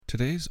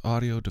Today's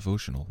audio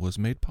devotional was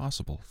made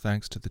possible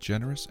thanks to the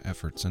generous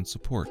efforts and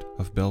support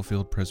of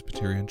Bellefield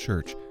Presbyterian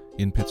Church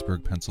in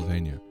Pittsburgh,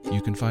 Pennsylvania.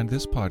 You can find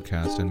this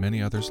podcast and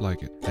many others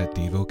like it at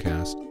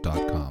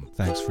Devocast.com.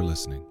 Thanks for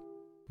listening.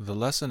 The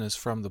lesson is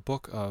from the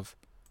book of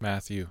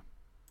Matthew,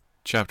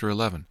 chapter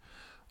 11.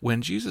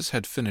 When Jesus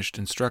had finished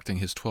instructing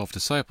his 12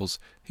 disciples,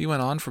 he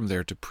went on from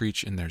there to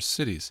preach in their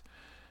cities.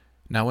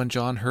 Now when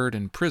John heard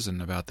in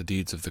prison about the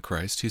deeds of the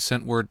Christ, he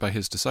sent word by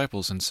his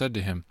disciples and said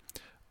to him,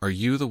 "Are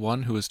you the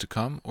one who is to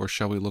come, or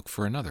shall we look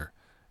for another?"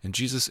 And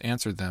Jesus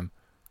answered them,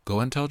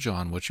 "Go and tell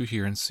John what you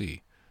hear and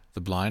see.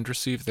 The blind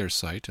receive their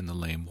sight, and the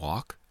lame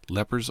walk.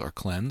 Lepers are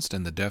cleansed,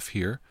 and the deaf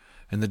hear.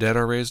 And the dead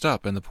are raised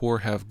up, and the poor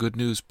have good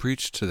news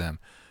preached to them.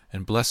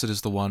 And blessed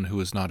is the one who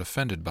is not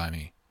offended by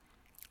me."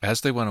 As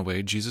they went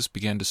away, Jesus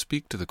began to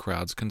speak to the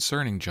crowds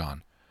concerning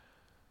John.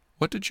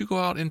 "What did you go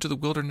out into the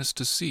wilderness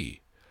to see?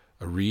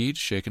 A reed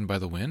shaken by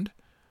the wind?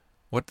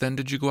 What then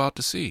did you go out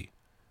to see?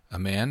 A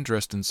man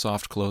dressed in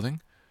soft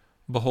clothing?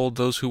 Behold,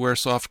 those who wear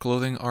soft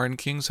clothing are in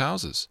kings'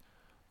 houses.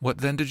 What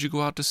then did you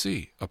go out to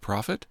see? A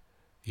prophet?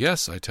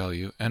 Yes, I tell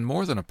you, and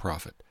more than a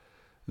prophet.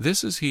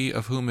 This is he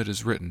of whom it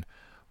is written,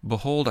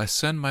 'Behold, I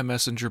send my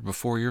messenger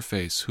before your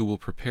face, who will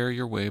prepare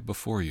your way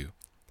before you.'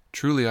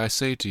 Truly I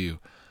say to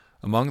you,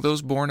 among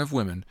those born of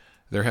women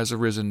there has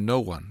arisen no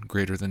one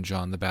greater than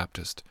John the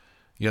Baptist.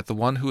 Yet the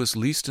one who is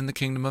least in the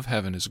kingdom of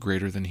heaven is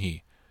greater than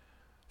he.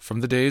 From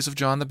the days of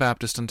John the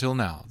Baptist until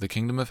now, the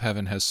kingdom of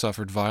heaven has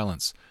suffered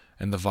violence,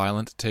 and the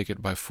violent take it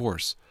by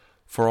force.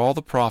 For all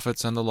the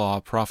prophets and the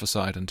law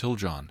prophesied until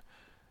John.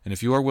 And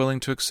if you are willing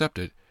to accept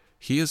it,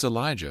 he is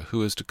Elijah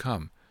who is to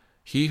come.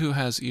 He who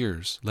has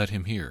ears, let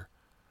him hear.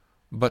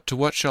 But to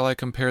what shall I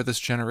compare this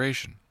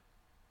generation?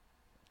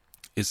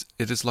 It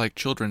is like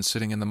children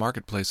sitting in the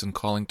marketplace and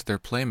calling to their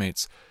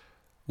playmates,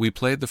 'We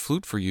played the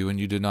flute for you, and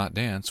you did not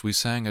dance. We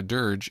sang a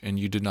dirge, and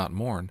you did not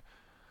mourn.'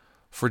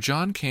 For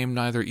John came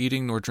neither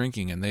eating nor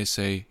drinking, and they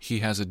say,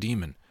 'He has a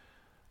demon.'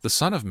 The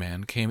Son of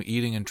Man came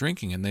eating and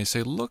drinking, and they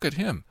say, 'Look at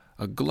him,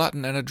 a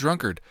glutton and a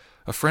drunkard,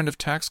 a friend of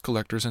tax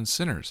collectors and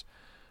sinners.'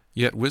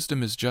 Yet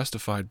wisdom is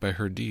justified by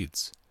her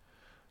deeds."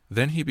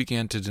 Then he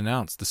began to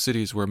denounce the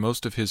cities where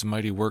most of his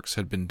mighty works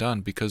had been done,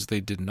 because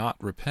they did not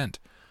repent.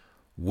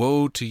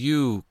 "Woe to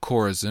you,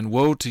 Chorazin!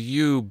 Woe to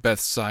you,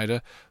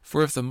 Bethsaida!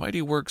 For if the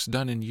mighty works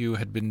done in you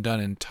had been done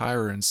in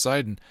Tyre and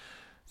Sidon,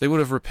 they would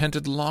have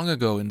repented long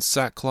ago in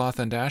sackcloth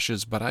and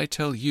ashes. But I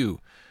tell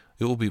you,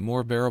 it will be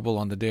more bearable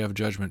on the day of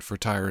judgment for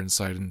Tyre and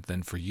Sidon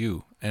than for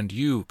you. And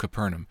you,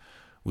 Capernaum,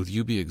 will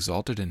you be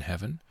exalted in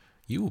heaven?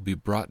 You will be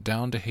brought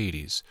down to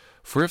Hades.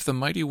 For if the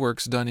mighty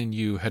works done in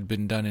you had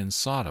been done in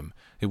Sodom,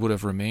 it would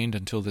have remained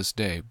until this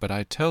day. But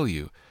I tell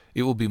you,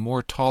 it will be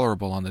more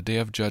tolerable on the day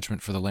of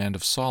judgment for the land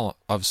of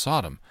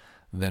Sodom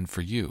than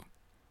for you."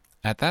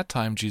 At that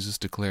time Jesus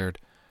declared,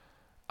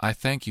 "I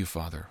thank you,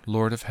 Father,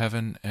 Lord of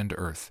heaven and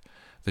earth,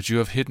 that you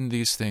have hidden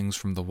these things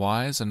from the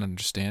wise and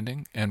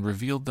understanding and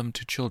revealed them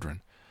to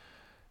children.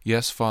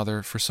 Yes,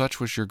 Father, for such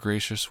was your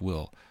gracious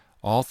will.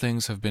 All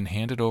things have been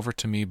handed over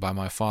to me by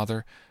my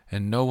Father,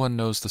 and no one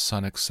knows the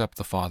Son except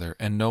the Father,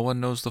 and no one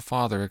knows the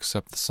Father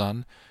except the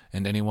Son,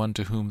 and anyone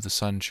to whom the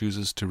Son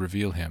chooses to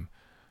reveal him.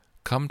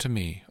 Come to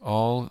me,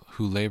 all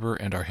who labor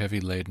and are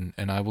heavy laden,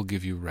 and I will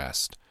give you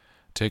rest.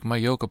 Take my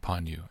yoke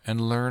upon you,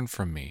 and learn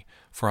from me,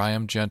 for I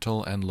am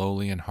gentle and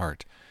lowly in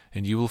heart,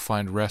 and you will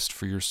find rest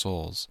for your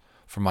souls.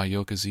 For my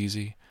yoke is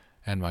easy,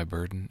 and my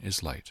burden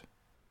is light."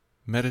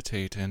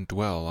 Meditate and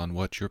dwell on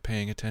what you're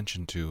paying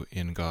attention to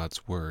in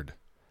God's Word.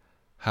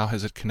 How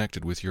has it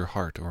connected with your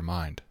heart or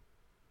mind?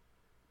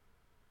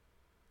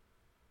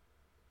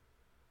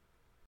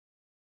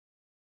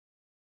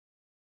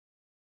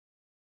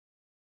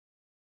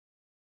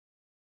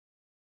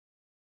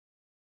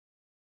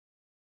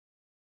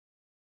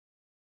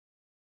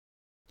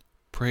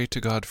 Pray to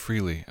God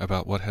freely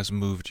about what has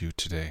moved you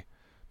today.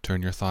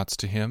 Turn your thoughts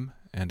to Him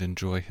and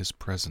enjoy His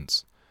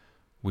presence.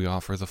 We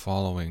offer the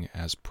following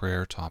as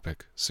prayer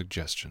topic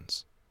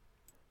suggestions: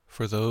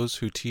 for those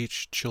who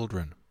teach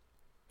children,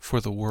 for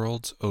the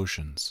world's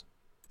oceans.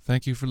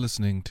 Thank you for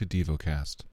listening to Devocast.